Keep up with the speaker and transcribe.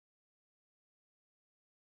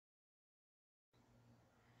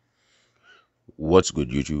What's good,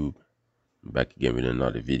 YouTube? Back again with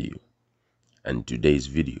another video. And today's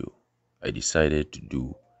video, I decided to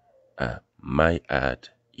do a my Art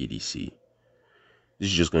EDC. This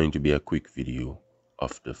is just going to be a quick video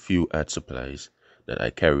of the few art supplies that I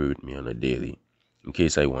carry with me on a daily in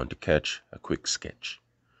case I want to catch a quick sketch.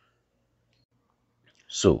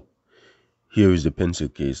 So here is the pencil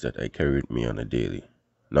case that I carry with me on a daily.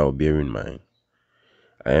 Now bear in mind,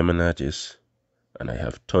 I am an artist and I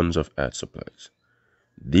have tons of art supplies.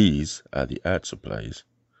 These are the art supplies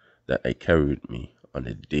that I carry with me on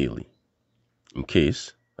a daily, in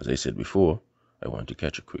case, as I said before, I want to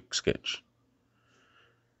catch a quick sketch.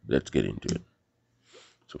 Let's get into it.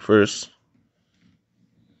 So first,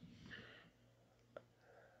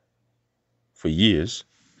 for years,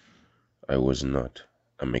 I was not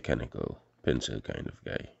a mechanical pencil kind of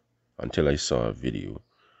guy until I saw a video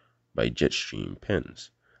by Jetstream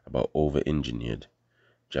Pens about over-engineered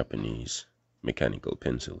Japanese mechanical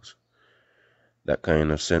pencils. That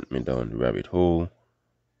kind of sent me down the rabbit hole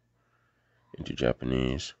into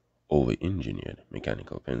Japanese over-engineered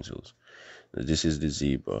mechanical pencils. This is the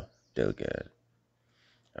Zebra Delgado,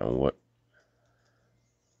 and what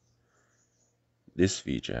this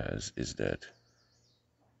feature has is that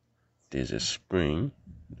there's a spring.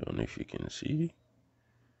 Don't know if you can see.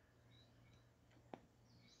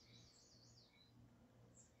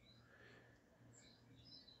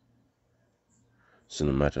 So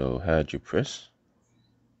no matter how hard you press,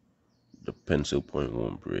 the pencil point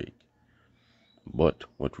won't break. But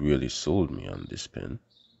what really sold me on this pen,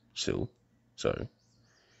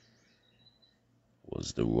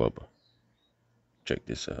 was the rubber. Check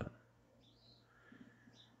this out.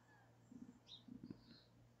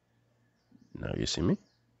 Now you see me?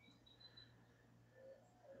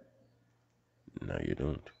 Now you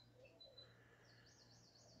don't.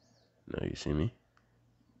 Now you see me?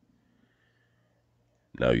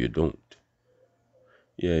 Now you don't.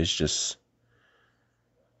 Yeah, it's just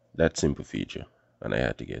that simple feature, and I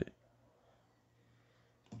had to get it.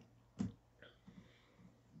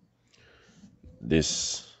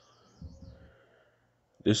 This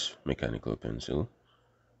mechanical pencil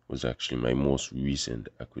was actually my most recent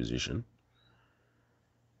acquisition.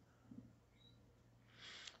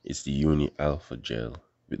 It's the Uni Alpha Gel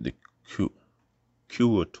with the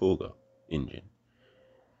Kurotoga engine.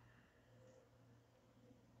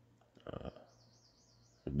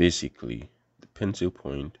 Basically, the pencil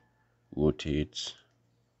point rotates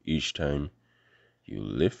each time you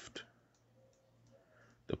lift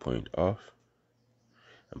the point off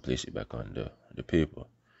and place it back on the paper.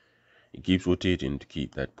 It keeps rotating to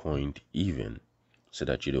keep that point even so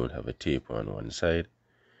that you don't have a taper on one side,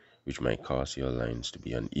 which might cause your lines to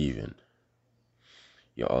be uneven.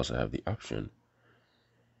 You also have the option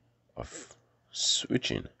of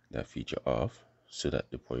switching that feature off so that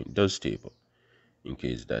the point does taper, in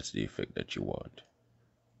case that's the effect that you want.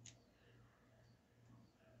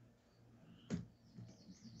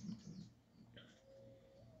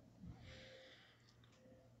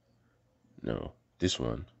 Now, this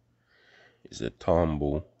one is the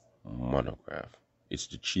Tombow Monograph. It's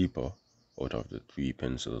the cheaper out of the three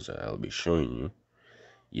pencils that I'll be showing you,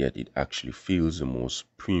 yet it actually feels the most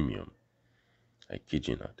premium. I kid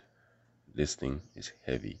you not. This thing is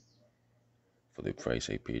heavy for the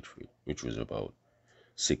price I paid for it, which was about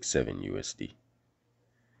 6-7 USD.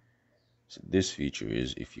 So this feature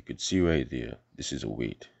is, if you could see right there, this is a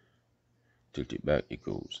weight. Tilt it back, it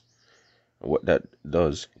goes. And what that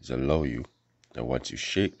does is allow you that once you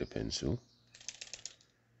shake the pencil,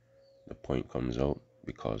 the point comes out,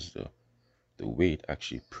 because the weight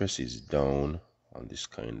actually presses down on this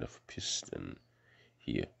kind of piston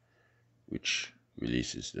here, which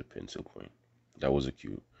releases the pencil point. That was a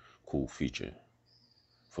cool feature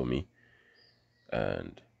for me,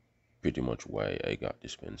 and pretty much why I got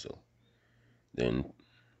this pencil. Then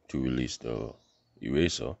to release the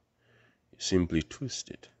eraser, you simply twist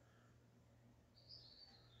it.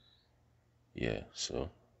 Yeah, so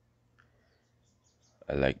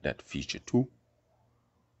I like that feature too.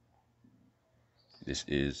 This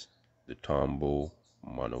is the Tombow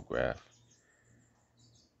Monograph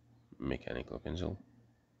mechanical pencil.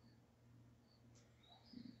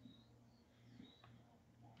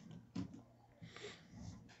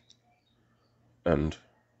 And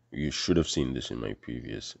you should have seen this in my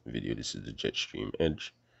previous video. This is the Jetstream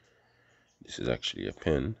Edge. This is actually a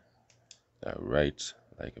pen that writes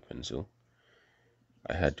like a pencil.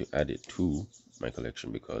 I had to add it to my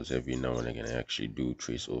collection because every now and again I actually do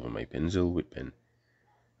trace over my pencil with pen.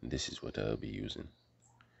 And this is what I'll be using.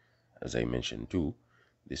 As I mentioned too,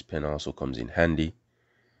 this pen also comes in handy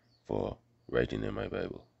for writing in my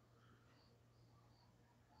Bible.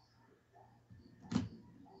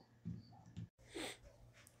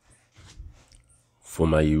 For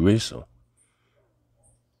my eraser,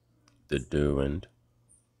 the Derwent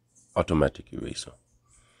automatic eraser,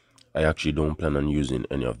 I actually don't plan on using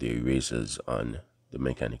any of the erasers on the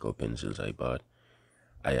mechanical pencils I bought.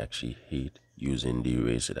 I actually hate using the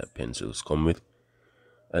eraser that pencils come with.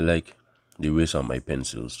 I like the eraser on my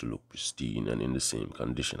pencils to look pristine and in the same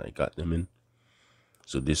condition I got them in.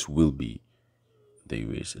 So this will be the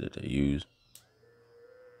eraser that I use.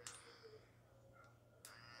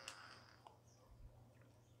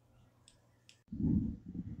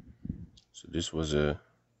 So this was a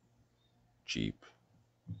cheap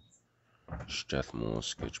Strathmore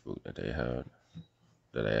sketchbook that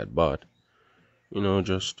I had bought,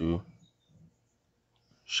 just to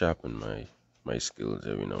sharpen my skills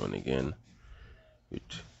every now and again with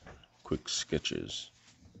quick sketches.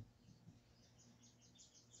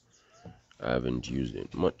 I haven't used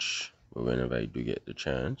it much, but whenever I do get the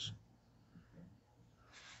chance,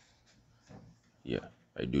 yeah,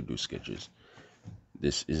 I do sketches.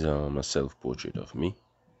 This is a self-portrait of me,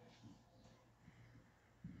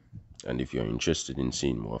 and if you're interested in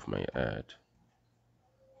seeing more of my art,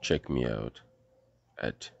 check me out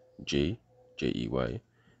at jey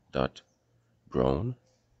dot brown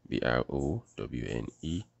BROWNE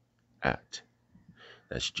at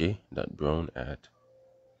that's j.brown at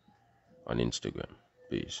on Instagram.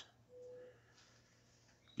 Please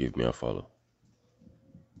give me a follow.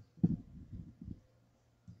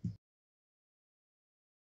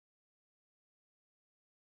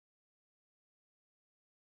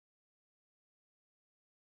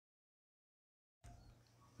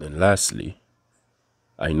 Then lastly,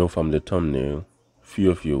 I know from the thumbnail, few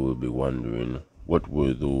of you will be wondering what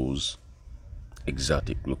were those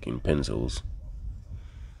exotic looking pencils.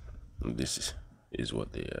 This is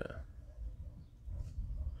what they are.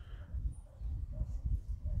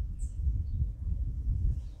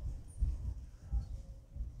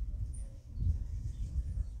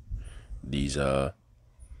 These are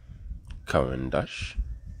Caran d'Ache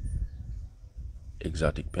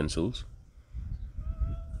exotic pencils.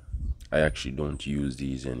 I actually don't use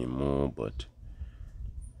these anymore, but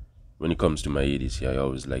when it comes to my EDC, I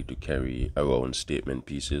always like to carry around statement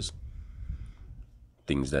pieces,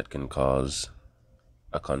 things that can cause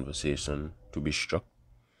a conversation to be struck.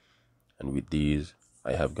 And with these,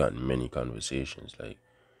 I have gotten many conversations like,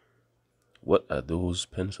 what are those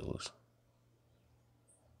pencils?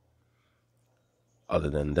 Other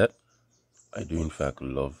than that, I do in fact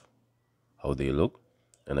love how they look,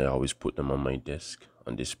 and I always put them on my desk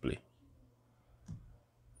on display.